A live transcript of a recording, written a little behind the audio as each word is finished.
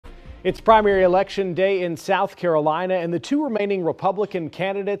It's primary election day in South Carolina, and the two remaining Republican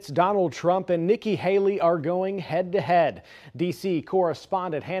candidates, Donald Trump and Nikki Haley, are going head-to-head. D.C.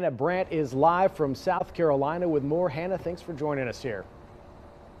 correspondent Hannah Brandt is live from South Carolina with more. Hannah, thanks for joining us here.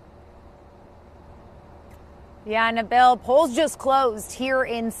 Yeah, Nabil, polls just closed here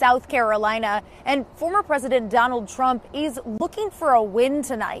in South Carolina, and former President Donald Trump is looking for a win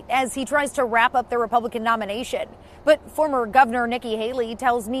tonight as he tries to wrap up the Republican nomination. But former Governor Nikki Haley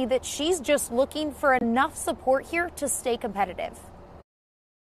tells me that she's just looking for enough support here to stay competitive.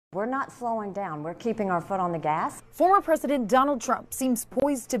 We're not slowing down. We're keeping our foot on the gas. Former President Donald Trump seems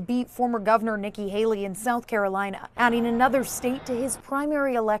poised to beat former Governor Nikki Haley in South Carolina, adding another state to his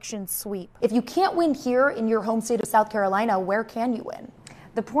primary election sweep. If you can't win here in your home state of South Carolina, where can you win?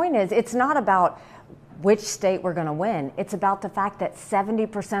 The point is, it's not about which state we're going to win. It's about the fact that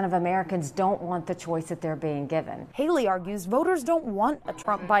 70% of Americans don't want the choice that they're being given. Haley argues voters don't want a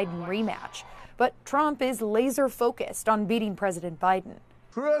Trump-Biden rematch, but Trump is laser focused on beating President Biden.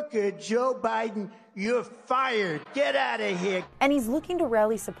 Crooked Joe Biden, you're fired. Get out of here. And he's looking to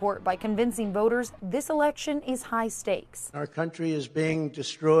rally support by convincing voters this election is high stakes. Our country is being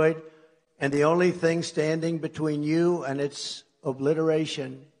destroyed, and the only thing standing between you and its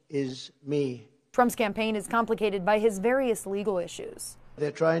obliteration is me. Trump's campaign is complicated by his various legal issues.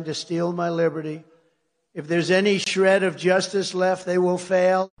 They're trying to steal my liberty. If there's any shred of justice left, they will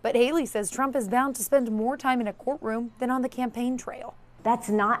fail. But Haley says Trump is bound to spend more time in a courtroom than on the campaign trail. That's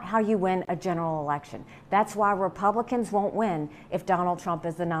not how you win a general election. That's why Republicans won't win if Donald Trump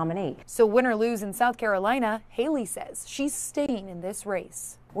is the nominee. So win or lose in South Carolina, Haley says she's staying in this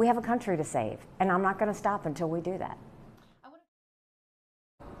race. We have a country to save, and I'm not going to stop until we do that.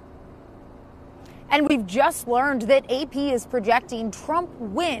 And we've just learned that AP is projecting Trump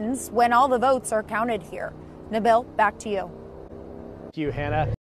wins when all the votes are counted here. Nabil, back to you. Thank you, Hannah.